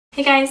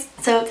Hey guys,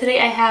 so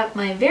today I have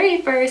my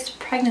very first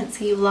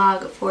pregnancy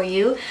vlog for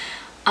you.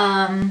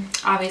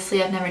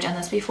 Obviously I've never done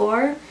this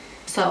before,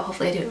 so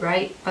hopefully I do it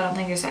right, but I don't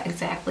think there's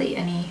exactly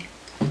any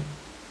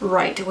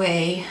right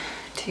way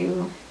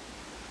to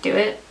do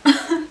it.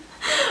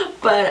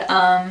 But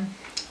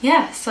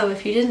yeah, so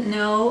if you didn't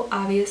know,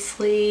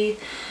 obviously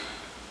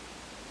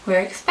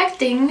we're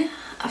expecting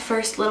a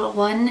first little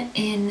one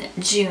in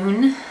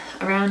June,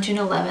 around June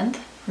 11th.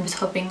 I'm just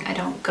hoping I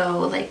don't go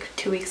like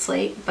 2 weeks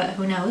late, but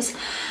who knows.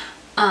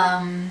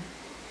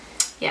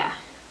 Yeah,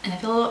 and I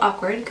feel a little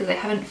awkward because I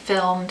haven't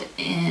filmed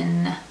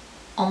in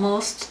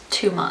almost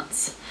 2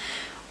 months,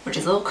 which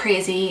is a little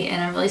crazy,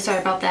 and I'm really sorry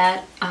about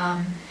that.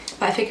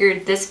 But I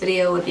figured this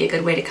video would be a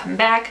good way to come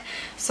back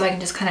so I can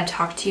just kind of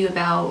talk to you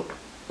about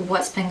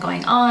what's been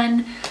going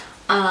on.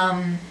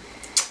 I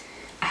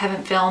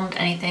haven't filmed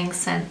anything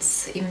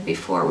since even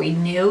before we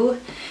knew,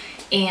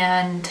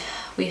 and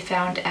we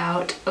found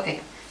out, okay,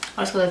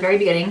 I'll just go to the very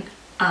beginning,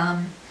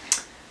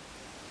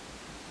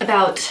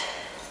 about,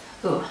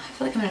 ooh, I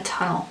feel like I'm in a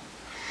tunnel.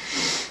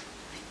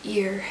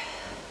 Ear.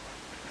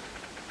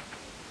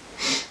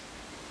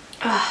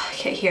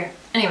 Okay, here.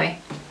 Anyway,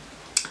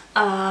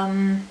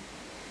 about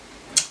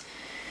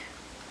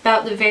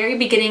the very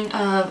beginning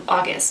of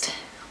August,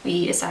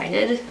 we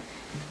decided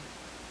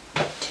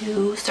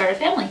to start a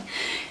family.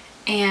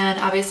 And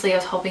obviously I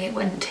was hoping it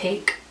wouldn't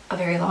take a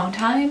very long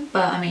time,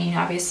 but I mean,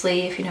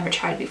 obviously if you've never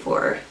tried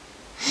before,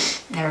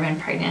 never been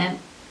pregnant,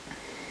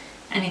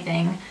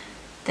 anything,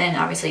 then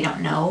obviously you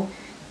don't know.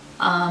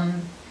 I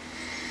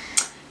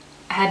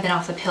had been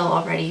off the pill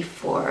already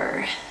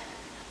for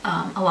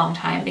a long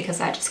time because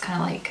that just kind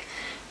of like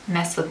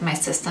messed with my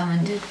system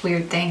and did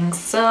weird things.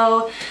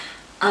 So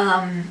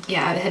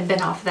yeah, I had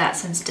been off that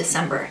since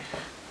December,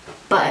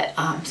 but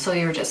so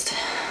you were just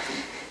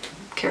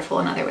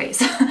careful in other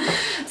ways.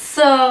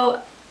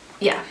 So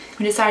yeah,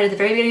 we decided at the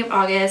very beginning of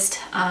August.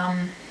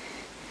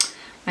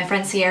 My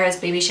friend Sierra's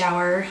baby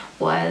shower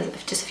was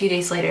just a few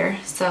days later,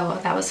 so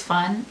that was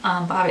fun,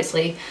 but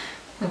obviously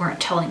we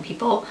weren't telling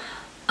people.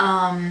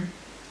 And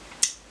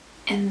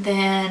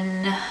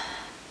then,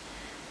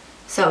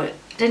 so it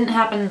didn't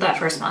happen that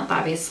first month,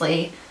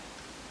 obviously,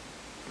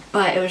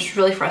 but it was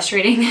really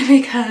frustrating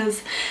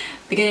because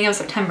beginning of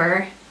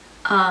September,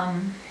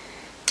 I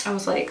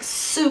was like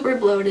super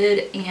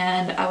bloated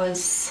and I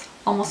was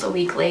almost a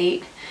week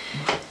late.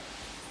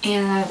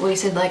 And I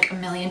wasted like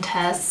 1 million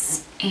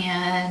tests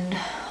and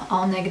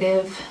all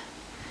negative.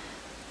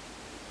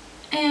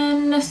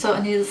 And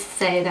so needless to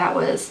say, that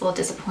was a little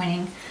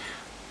disappointing.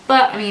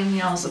 But I mean, you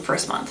know, it was the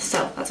first month,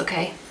 so that's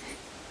okay.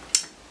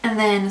 And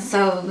then,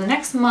 so the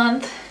next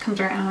month comes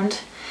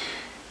around,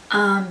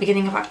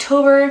 beginning of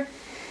October.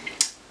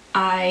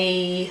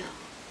 Beginning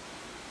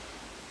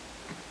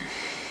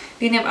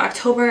of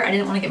October, I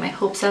didn't want to get my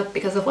hopes up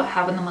because of what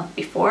happened the month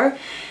before.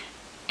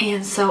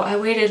 And so I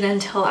waited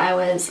until I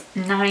was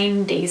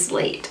 9 days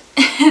late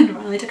and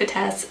finally took a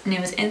test, and it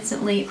was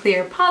instantly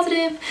clear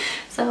positive.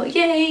 So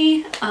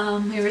yay!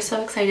 We were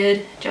so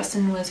excited.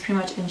 Justin was pretty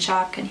much in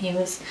shock, and he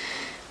was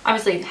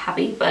obviously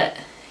happy, but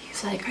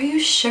he's like, "Are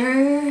you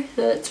sure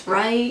that's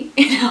right?"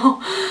 You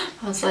know,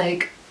 I was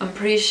like, I'm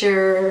pretty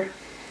sure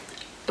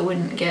I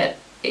wouldn't get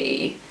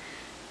a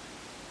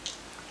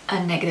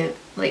negative,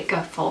 like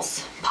a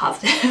false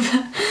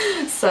positive.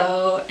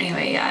 So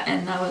anyway, yeah,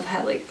 and I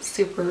had like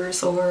super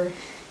sore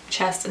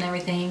chest and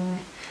everything,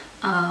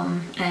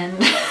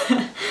 and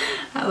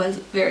I was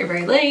very,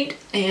 very late.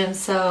 And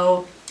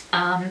so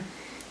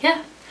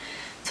yeah,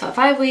 so at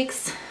 5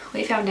 weeks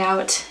we found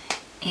out,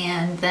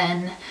 and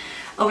then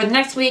over the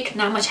next week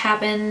not much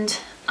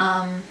happened.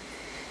 It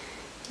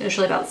was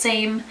really about the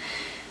same.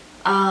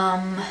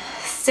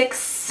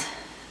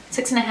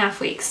 6.5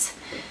 weeks.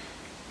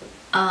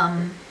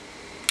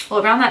 Well,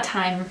 around that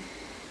time,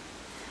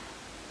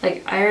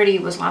 like I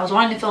was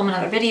wanting to film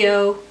another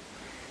video,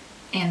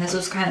 and this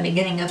was kind of the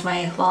beginning of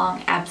my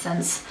long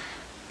absence,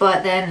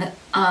 but then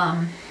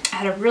I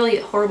had a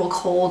really horrible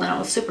cold and I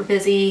was super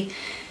busy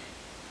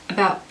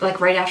about like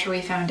right after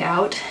we found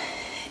out.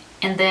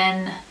 And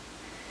then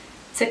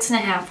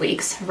 6.5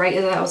 weeks, right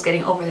as I was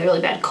getting over the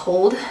really bad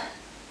cold,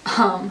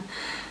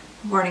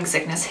 morning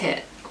sickness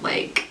hit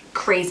like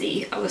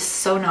crazy. I was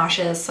so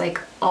nauseous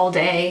like all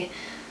day.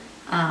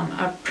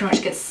 I pretty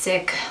much get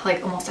sick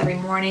like almost every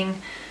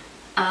morning.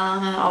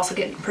 I also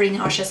get pretty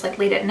nauseous like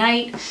late at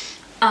night.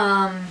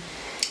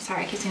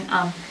 Sorry, I keep saying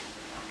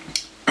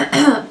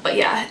but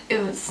yeah, it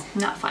was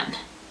not fun.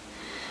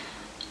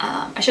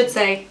 I should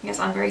say, I guess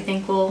I'm very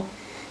thankful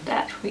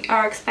that we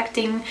are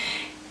expecting,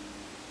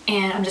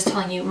 and I'm just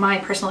telling you my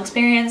personal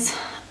experience.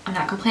 I'm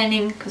not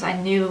complaining because I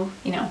knew,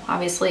 you know,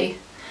 obviously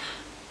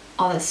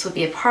all this would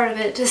be a part of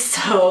it. Just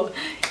so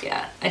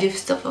yeah, I do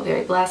still feel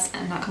very blessed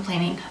and I'm not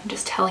complaining. I'm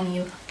just telling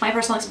you my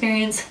personal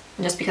experience,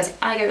 and just because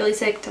I got really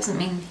sick doesn't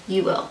mean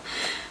you will.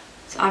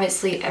 So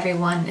obviously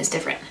everyone is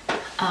different.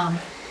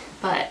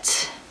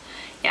 But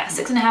yeah,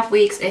 6.5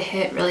 weeks, it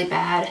hit really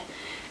bad.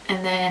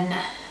 And then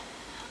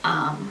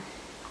a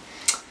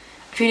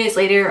few days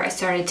later I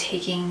started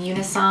taking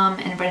Unisom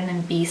and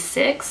vitamin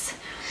B6.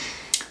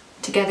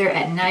 together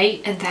at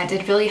night, and that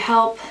did really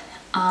help.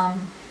 I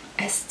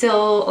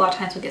still a lot of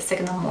times would get sick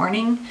in the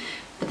morning,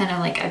 but then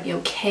I'd be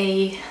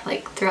okay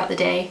like throughout the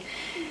day.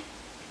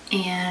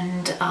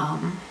 And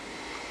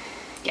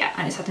yeah,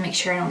 I just have to make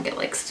sure I don't get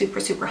like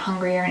super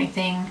hungry or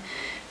anything.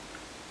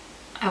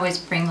 I always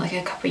bring like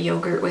a cup of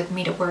yogurt with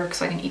me to work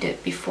so I can eat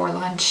it before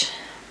lunch,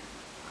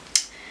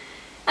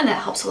 and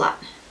that helps a lot.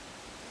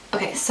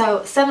 Okay,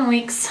 so 7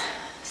 weeks,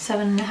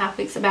 7.5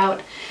 weeks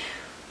about.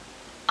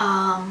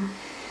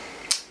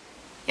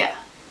 Yeah,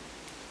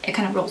 it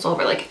kind of rolls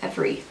over like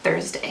every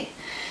Thursday.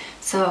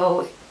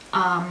 So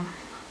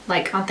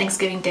like on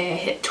Thanksgiving Day I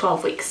hit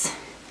 12 weeks.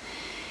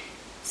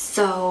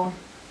 So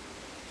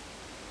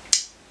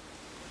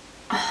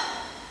I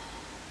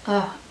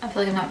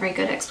feel like I'm not very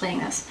good at explaining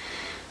this.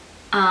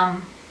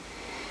 But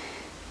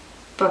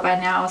by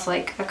now it's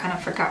like I've kind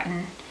of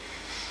forgotten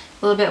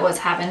a little bit what's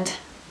happened.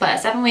 But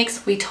at 7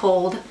 weeks we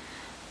told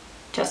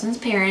Justin's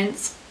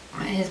parents,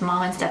 his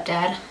mom and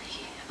stepdad.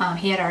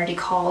 He had already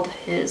called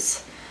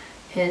his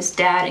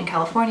dad in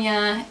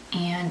California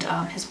and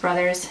his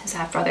brothers, his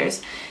half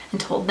brothers,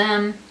 and told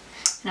them.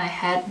 And I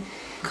had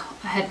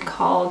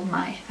told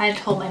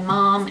my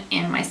mom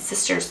and my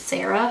sister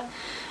Sarah.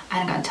 I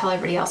hadn't gotten to tell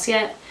everybody else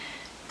yet.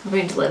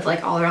 We live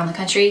like all around the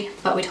country,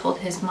 but we told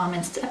his mom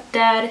and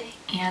stepdad,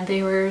 and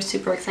they were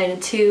super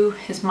excited too.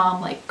 His mom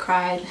like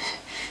cried.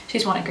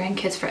 She's wanted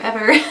grandkids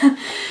forever.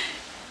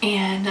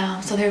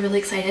 And so they're really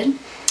excited.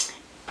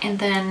 And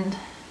then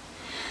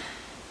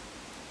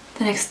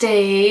the next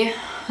day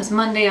was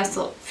Monday. I was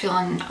still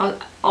feeling,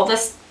 all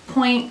this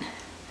point,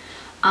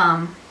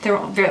 there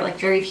were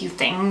very few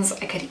things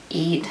I could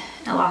eat.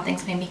 A lot of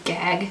things made me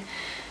gag.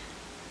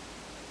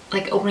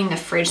 Like opening the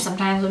fridge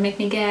sometimes would make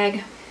me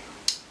gag.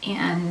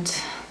 And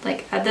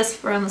like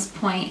around this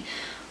point,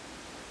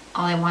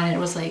 all I wanted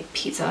was like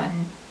pizza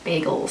and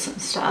bagels and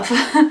stuff.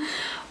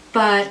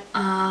 But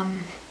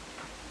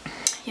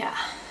yeah.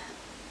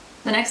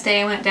 The next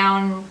day I went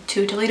down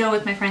to Toledo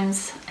with my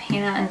friends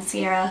Hannah and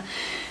Sierra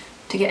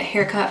to get a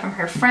haircut from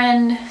her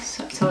friend,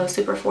 so it was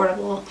super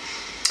affordable.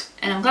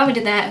 And I'm glad we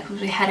did that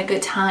because we had a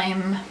good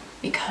time,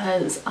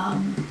 because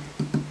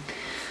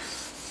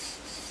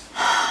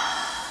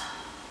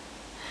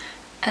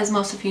as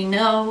most of you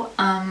know,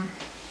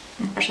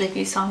 especially if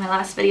you saw my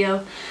last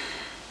video,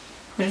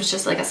 which was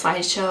just like a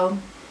slideshow,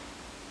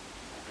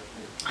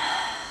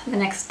 the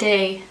next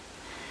day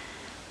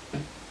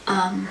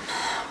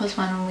was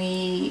when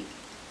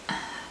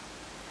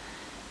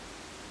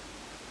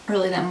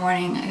early that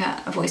morning I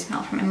got a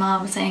voicemail from my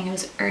mom saying it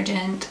was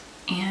urgent,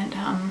 and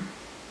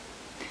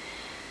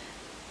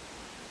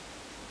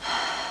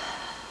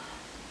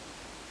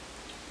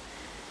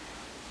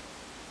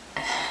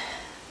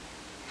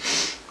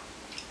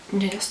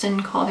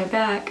Justin called her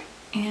back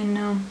and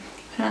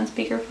put on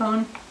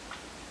speakerphone.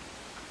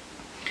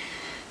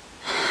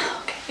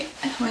 Okay,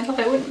 I thought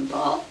I wouldn't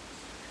bawl.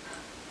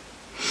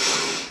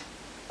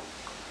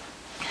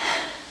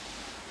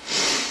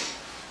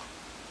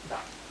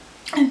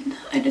 And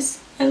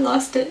I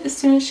lost it as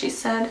soon as she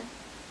said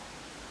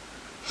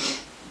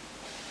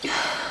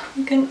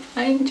we couldn't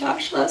find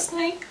Josh last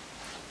night.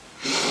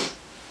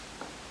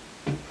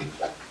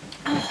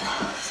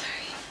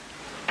 Sorry.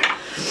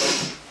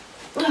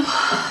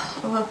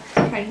 Well,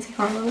 pregnancy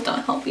hormones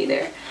don't help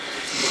either.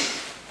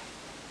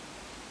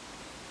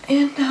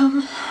 And that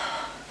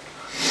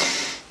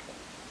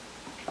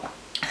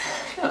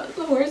was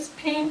the worst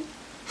pain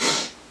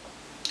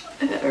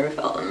I've ever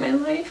felt in my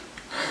life.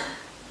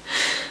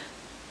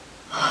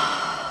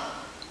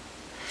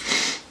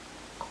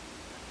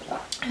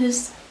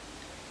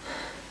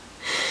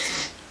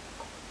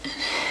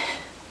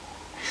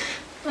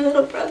 My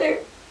little brother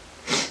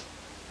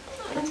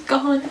was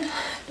gone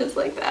just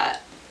like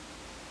that.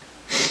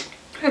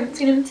 I haven't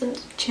seen him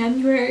since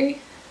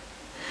January,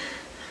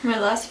 my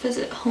last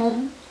visit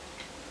home.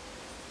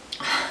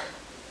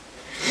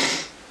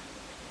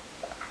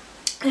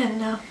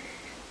 And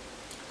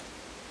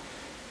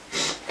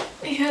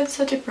he had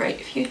such a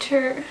bright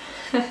future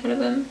ahead of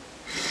him.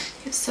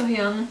 He was so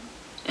young,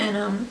 and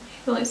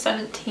he was only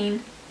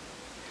 17.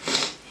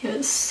 He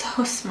was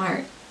so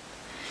smart.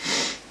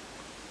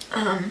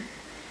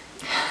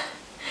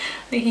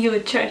 Like he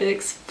would try to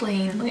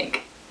explain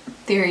like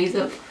theories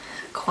of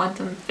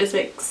quantum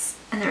physics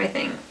and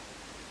everything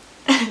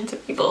to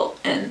people,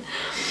 and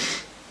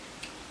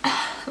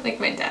like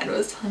my dad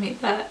was telling me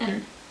that,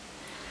 and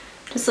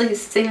just like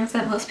things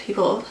that most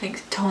people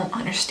like don't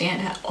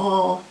understand at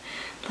all,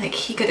 like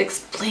he could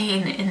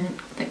explain in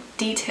like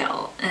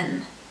detail,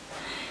 and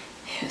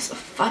he was the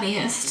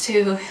funniest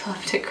too. He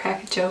loved to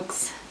crack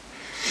jokes.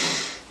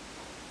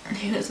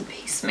 He was a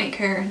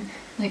peacemaker, and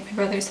like my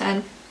brother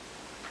said,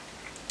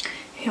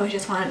 he always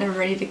just wanted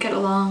everybody to get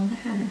along.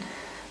 And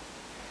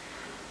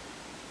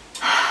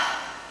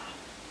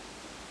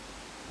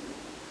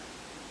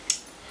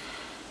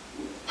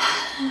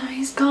now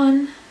he's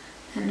gone,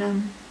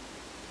 and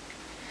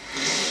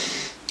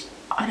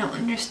I don't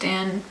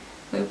understand,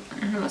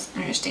 none of us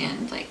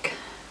understand like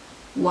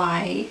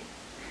why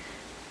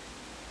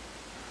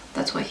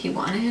that's what he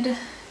wanted.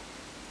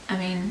 I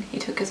mean, he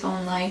took his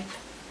own life.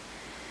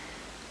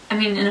 I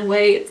mean, in a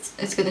way,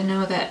 it's good to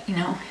know that, you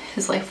know,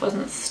 his life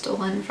wasn't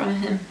stolen from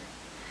him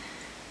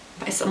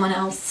by someone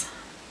else.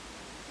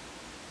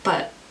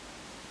 But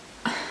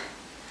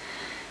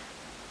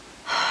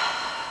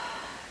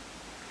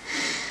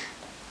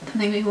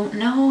something we won't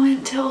know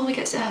until we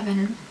get to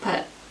heaven.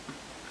 But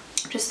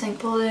I'm just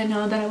thankful that I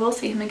know that I will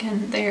see him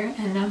again there.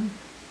 And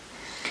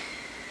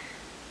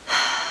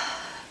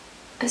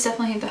it's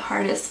definitely the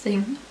hardest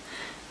thing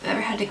I've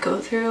ever had to go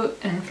through,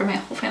 and for my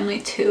whole family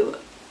too.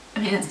 I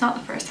mean, it's not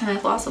the first time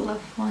I've lost a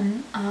loved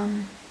one.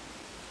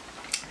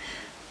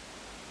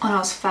 When I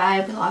was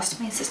 5, we lost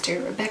my sister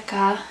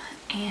Rebecca,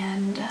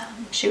 and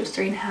she was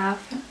 3.5.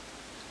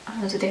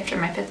 It was the day after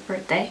my 5th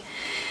birthday.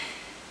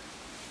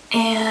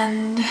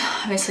 And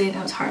obviously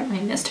that was hard, we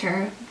missed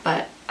her,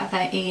 but at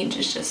that age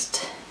it's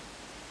just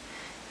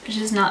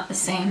not the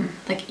same.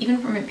 Like, even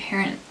for my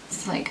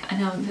parents, like, I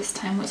know this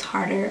time was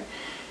harder,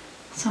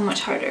 so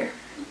much harder.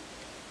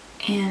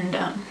 And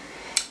I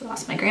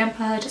lost my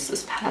grandpa just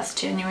this past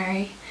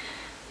January,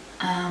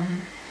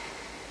 around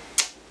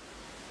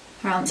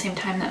the same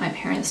time that my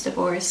parents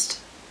divorced,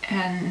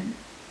 and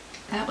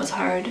that was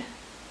hard.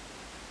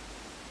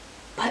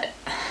 But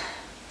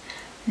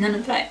none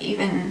of that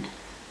even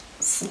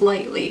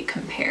slightly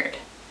compared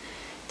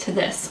to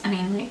this. I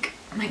mean, like,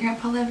 my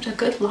grandpa lived a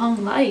good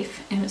long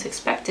life, and it was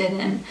expected,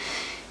 and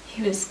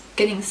he was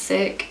getting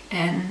sick,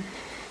 and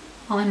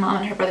all my mom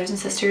and her brothers and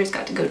sisters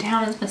got to go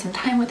down and spend some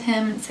time with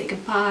him and say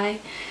goodbye.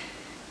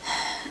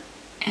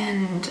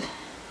 And,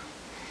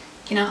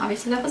 you know,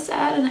 obviously that was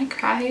sad and I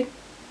cried,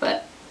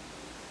 but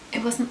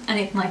it wasn't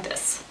anything like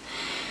this.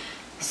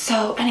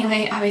 So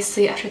anyway,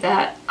 obviously after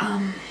that,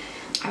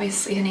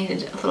 obviously I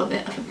needed a little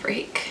bit of a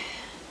break,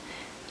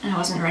 and I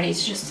wasn't ready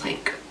to just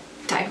like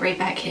dive right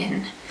back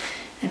in.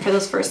 And for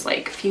those first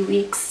like few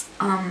weeks,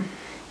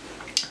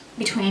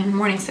 between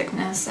morning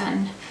sickness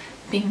and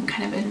being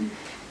kind of in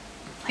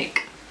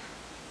like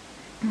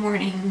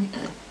mourning,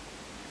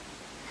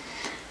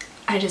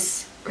 I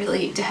just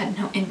really had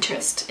no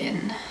interest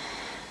in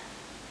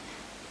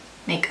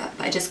makeup.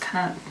 I just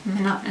kind of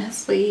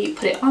monotonously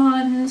put it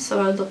on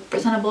so I would look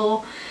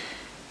presentable,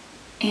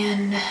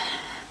 and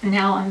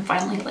now I'm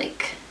finally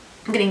like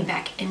getting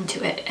back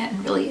into it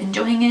and really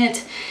enjoying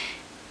it,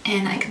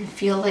 and I can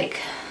feel like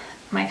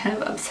my kind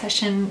of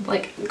obsession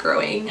like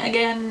growing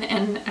again,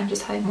 and I'm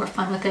just having more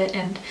fun with it,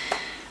 and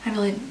I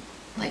really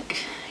like,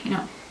 you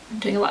know, I'm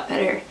doing a lot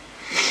better.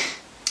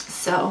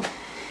 So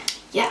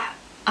yeah,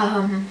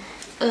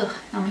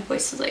 now my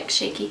voice is like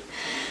shaky.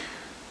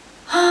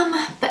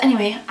 But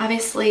anyway,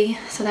 obviously,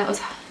 so that was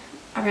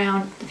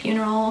around the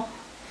funeral.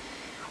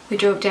 We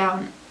drove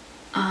down,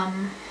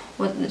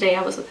 was the day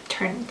I was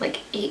turned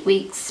like 8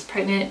 weeks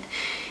pregnant,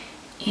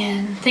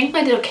 and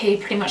thankfully I did okay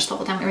pretty much the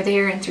whole time we were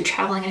there, and through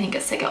traveling I didn't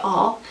get sick at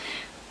all.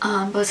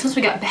 But as soon as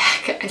we got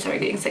back, I started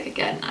getting sick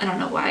again. I don't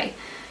know why,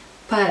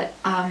 but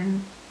I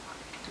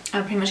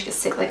would pretty much get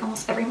sick like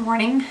almost every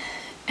morning,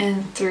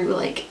 and through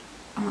like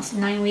almost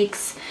 9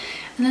 weeks.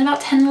 And then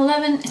about 10 and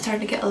 11, it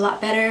started to get a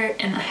lot better,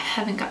 and I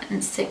haven't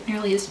gotten sick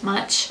nearly as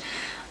much.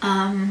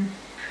 I'm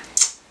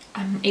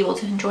able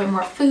to enjoy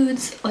more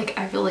foods. Like,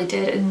 I really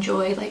did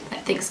enjoy like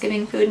that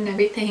Thanksgiving food and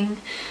everything.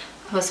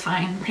 I was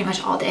fine pretty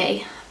much all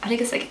day. I did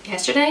get sick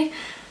yesterday,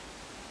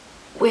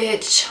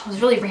 which was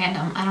really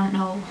random. I don't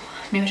know,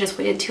 maybe I just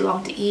waited too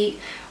long to eat,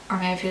 or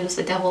maybe it was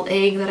the deviled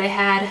egg that I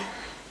had.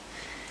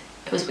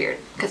 It was weird,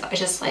 because I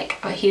just like,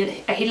 I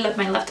heated up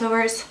my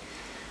leftovers,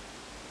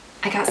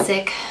 I got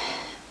sick,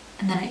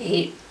 and then I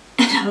ate,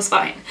 and I was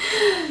fine.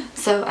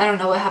 So I don't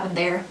know what happened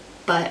there,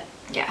 but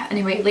yeah,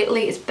 anyway,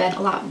 lately it's been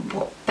a lot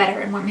more better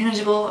and more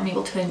manageable. I'm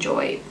able to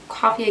enjoy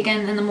coffee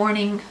again in the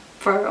morning.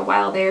 For a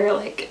while there,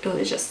 like, it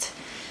was just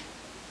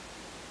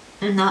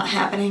not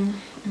happening,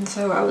 and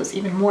so I was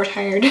even more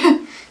tired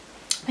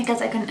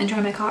because I couldn't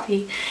enjoy my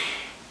coffee.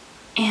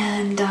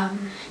 And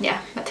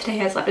yeah, but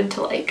today I slept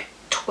until like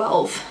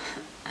 12,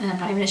 and I'm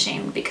not even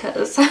ashamed,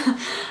 because I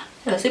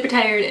was super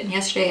tired, and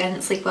yesterday I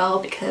didn't sleep well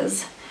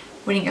because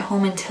we didn't get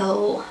home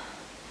until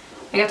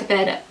I got to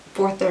bed at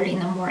 4:30 in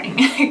the morning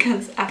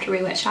because after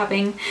we went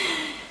shopping.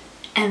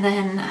 And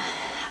then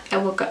I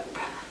woke up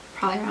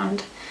probably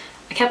around,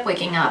 I kept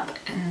waking up,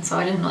 and so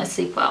I didn't really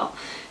sleep well.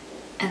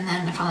 And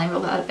then I finally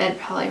rolled out of bed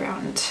probably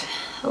around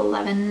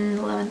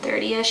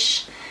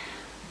 11:30ish,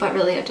 but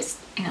really I just,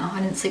 you know,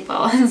 I didn't sleep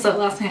well. And so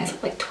last night I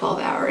slept like 12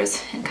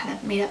 hours and kind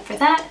of made up for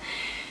that.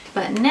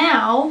 But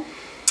now,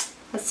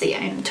 let's see,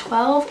 I'm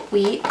 12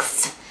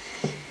 weeks,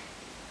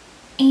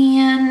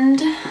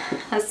 and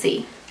let's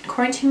see,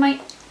 according to my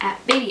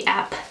baby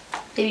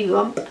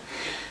bump,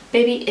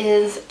 baby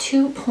is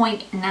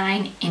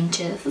 2.9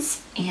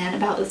 inches and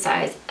about the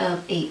size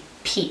of a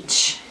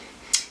peach.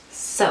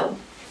 So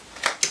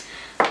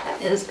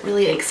that is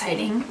really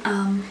exciting.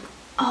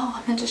 Oh,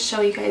 I'm gonna just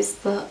show you guys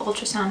the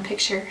ultrasound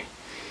picture.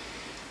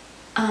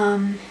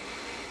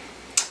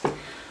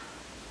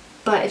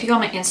 But if you go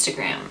on my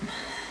Instagram,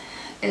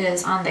 it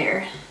is on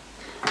there.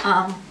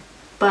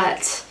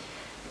 But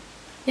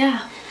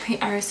yeah, we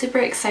are super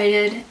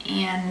excited,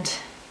 and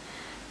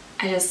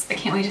I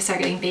can't wait to start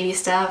getting baby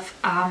stuff.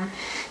 I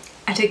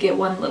did get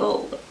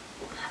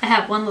I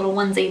have one little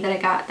onesie that I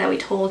got that we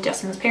told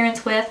Justin's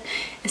parents with.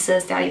 It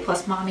says Daddy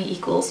plus Mommy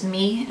equals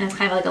me, and it's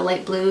kind of like a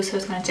light blue, so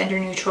it's kind of gender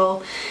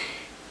neutral.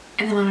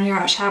 And then when we were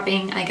out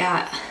shopping, I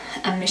got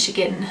a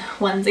Michigan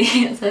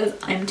onesie. It says,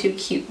 I'm too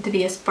cute to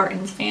be a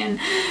Spartans fan.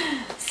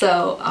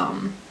 So,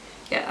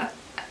 yeah,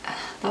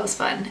 that was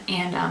fun.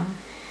 And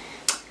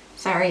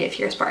sorry if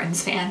you're a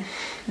Spartans fan,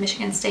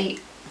 Michigan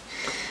State.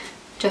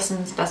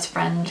 Justin's best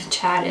friend,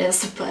 Chad,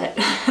 is, but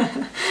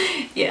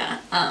yeah,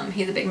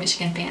 he's a big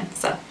Michigan fan,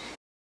 so.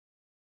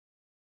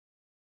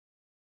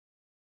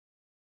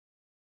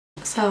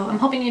 So I'm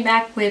hoping to be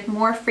back with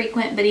more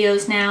frequent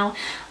videos now.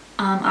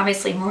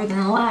 Obviously more than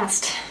the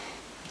last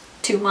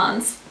 2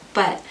 months,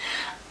 but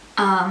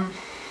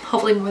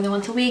hopefully more than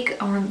once a week.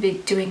 I want to be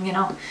doing, you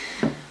know,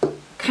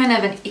 kind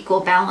of an equal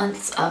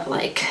balance of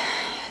like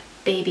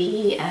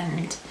baby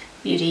and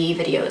beauty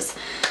videos.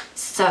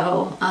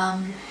 So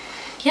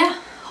yeah,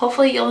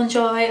 hopefully you'll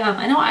enjoy.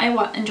 I know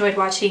I enjoyed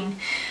watching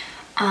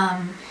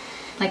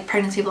like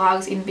pregnancy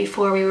vlogs even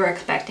before we were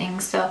expecting,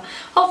 so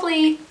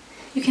hopefully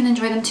you can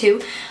enjoy them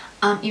too,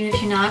 even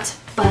if you're not.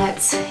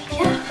 But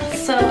yeah,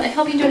 so I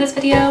hope you enjoyed this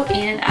video,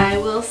 and I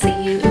will see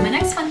you in my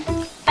next one.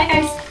 Bye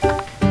guys.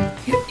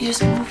 You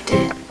just moved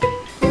it.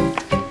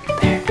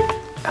 There.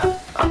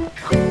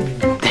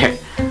 There.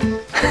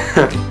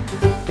 I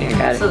think I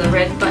got it. So the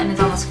red button is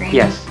on the screen?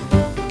 Yes.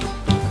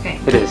 Okay.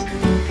 It is.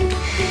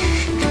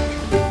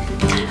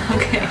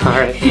 Okay.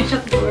 Alright. Can you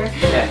shut the door?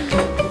 Yeah.